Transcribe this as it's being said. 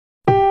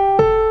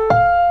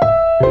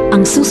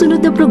Ang susunod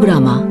na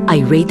programa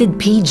ay rated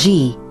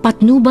PG.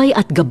 Patnubay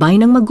at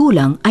gabay ng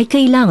magulang ay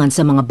kailangan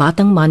sa mga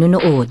batang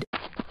manonood.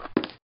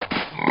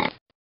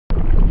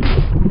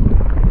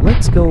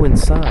 Let's go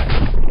inside.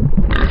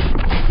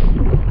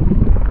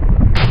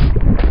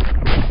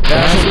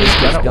 Basil's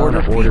gonna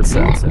order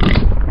pizza.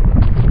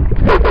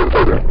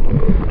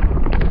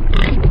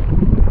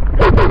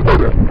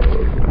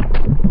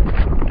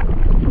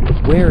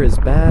 Where is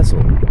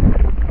Basil?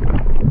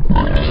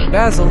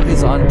 Basil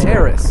is on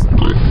terrace.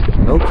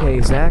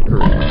 Okay,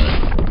 Zachary.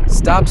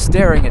 Stop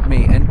staring at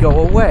me and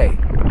go away.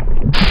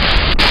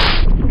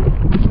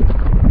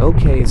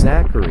 Okay,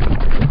 Zachary.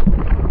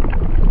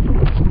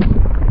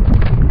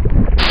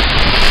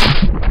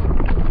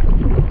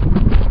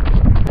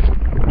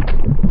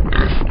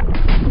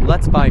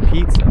 Let's buy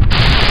pizza.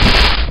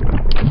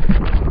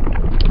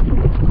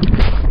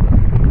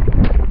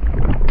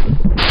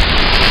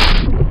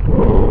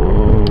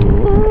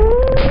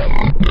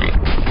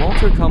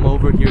 Walter, come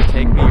over here,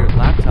 take me your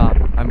laptop.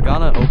 I'm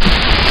gonna open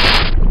it.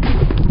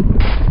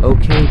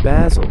 Okay,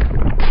 Basil.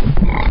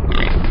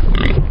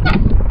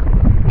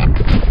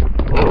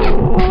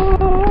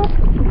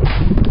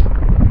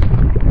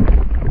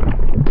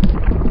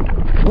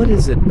 What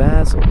is it,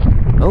 Basil?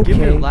 Okay, Give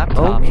your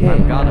laptop. okay,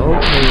 I'm gonna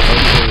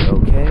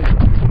okay.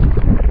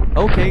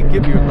 Okay,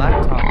 give your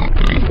laptop.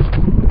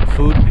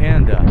 Food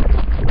Panda.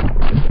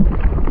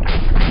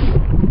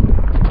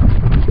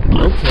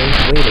 Okay,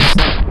 wait a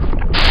sec.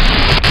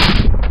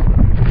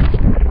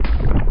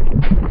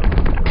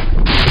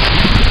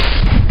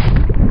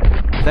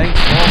 Thanks,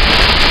 Walter.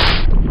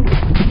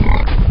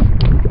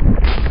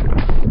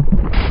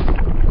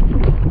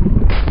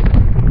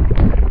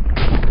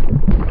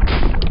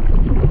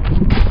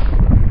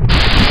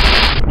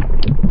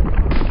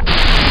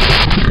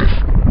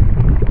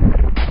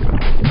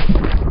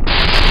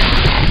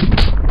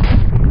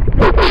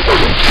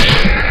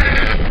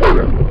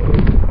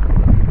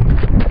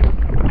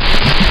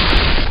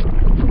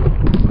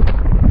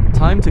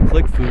 Time to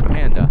click Food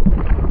Panda.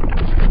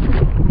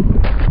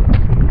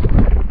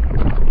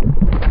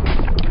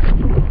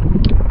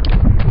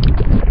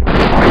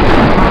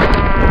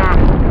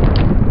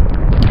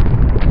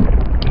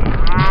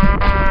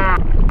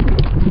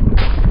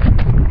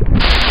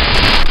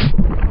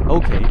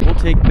 Okay, we'll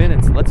take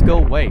minutes. Let's go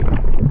wait.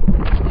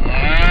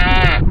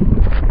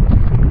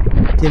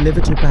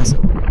 Deliver to Basil.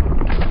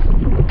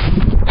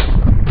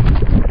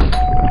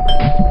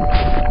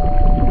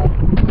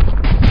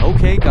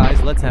 Okay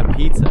guys, let's have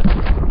pizza.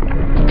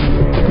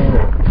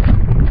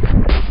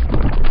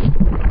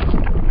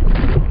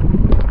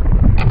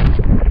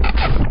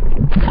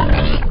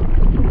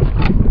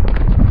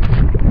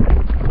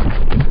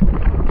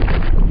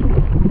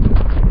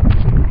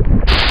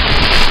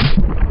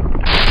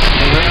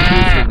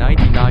 For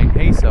 99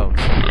 pesos.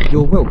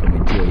 You're welcome.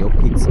 Enjoy your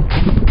pizza.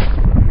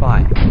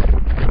 Bye.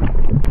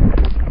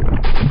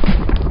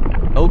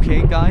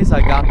 Okay guys,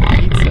 I got the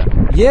pizza.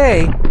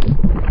 Yay!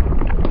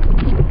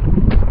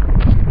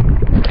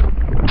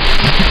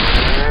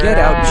 Get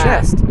out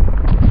chest.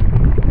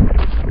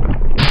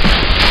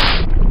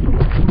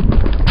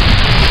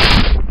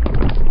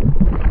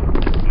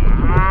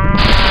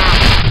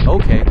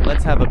 Okay,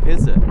 let's have a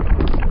pizza.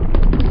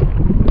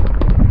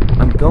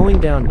 I'm going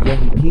down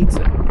Yehi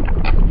Pizza.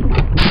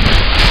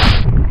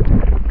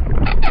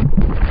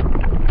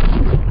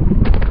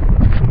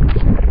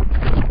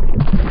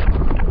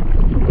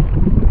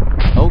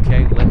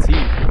 Okay, let's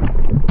eat.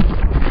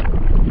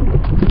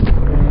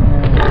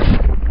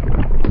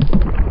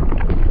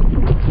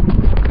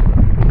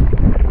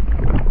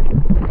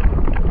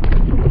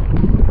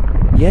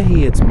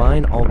 Yehi, it's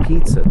mine, all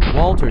pizza.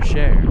 Walter,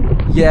 share.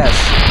 Yes.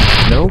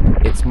 Nope,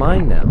 it's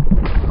mine now.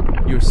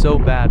 You're so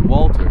bad,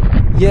 Walter.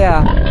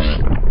 Yeah.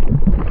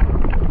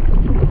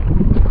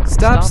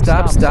 Stop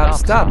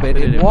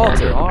it,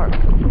 Walter.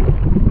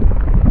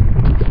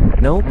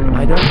 Nope,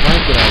 I don't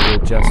like it, I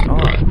will just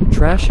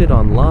trash it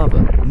on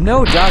lava.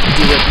 No, do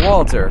it,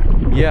 Walter.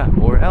 Yeah,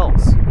 or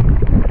else.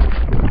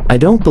 I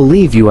don't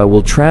believe you, I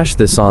will trash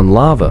this on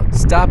lava.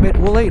 Stop it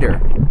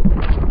later.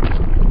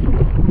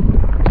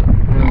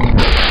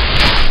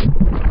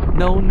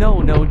 No,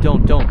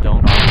 don't.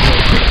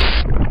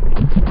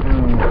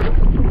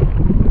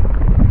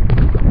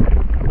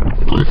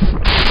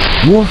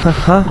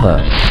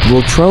 Muhahaha.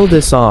 We'll throw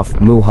this off,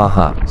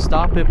 muhaha.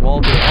 Stop it,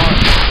 Walter.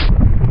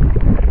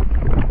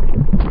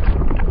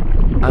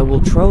 I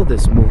will throw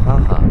this,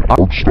 muhaha.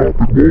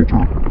 Stop it,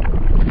 Walter.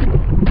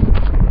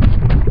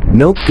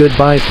 Nope,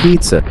 goodbye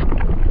pizza.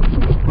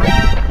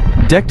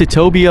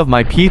 Dectatobia of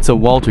my pizza,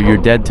 Walter, you're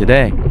dead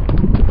today.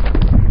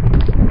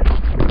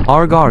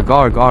 Arg.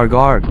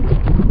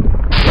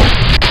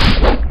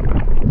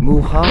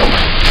 Muhaha.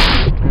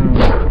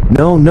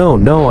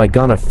 No, I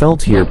gonna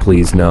felt here,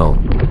 please, no.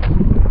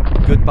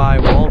 Goodbye,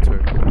 Walter.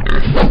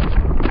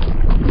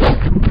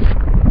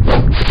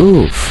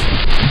 Oof.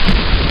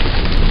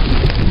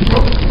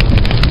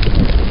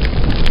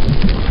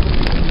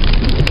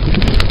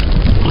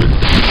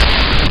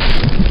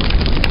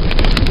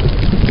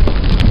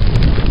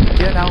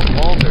 Get out,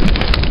 Walter.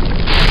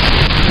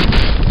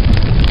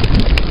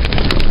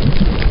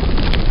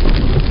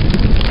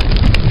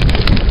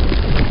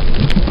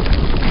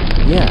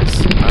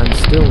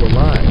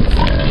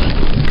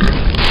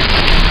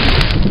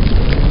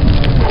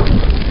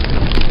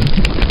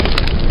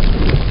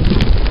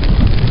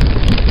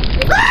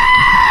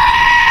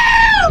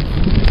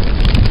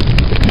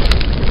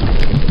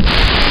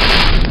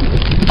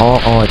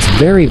 Oh, it's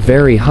very,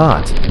 very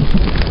hot.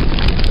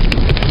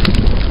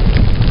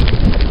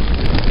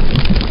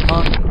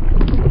 Huh?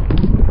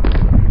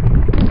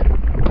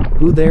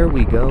 Who there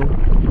we go?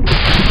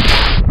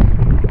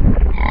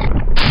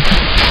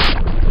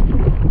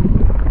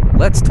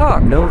 Let's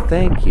talk. No,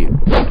 thank you.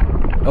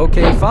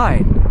 Okay,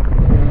 fine.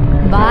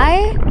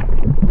 Bye?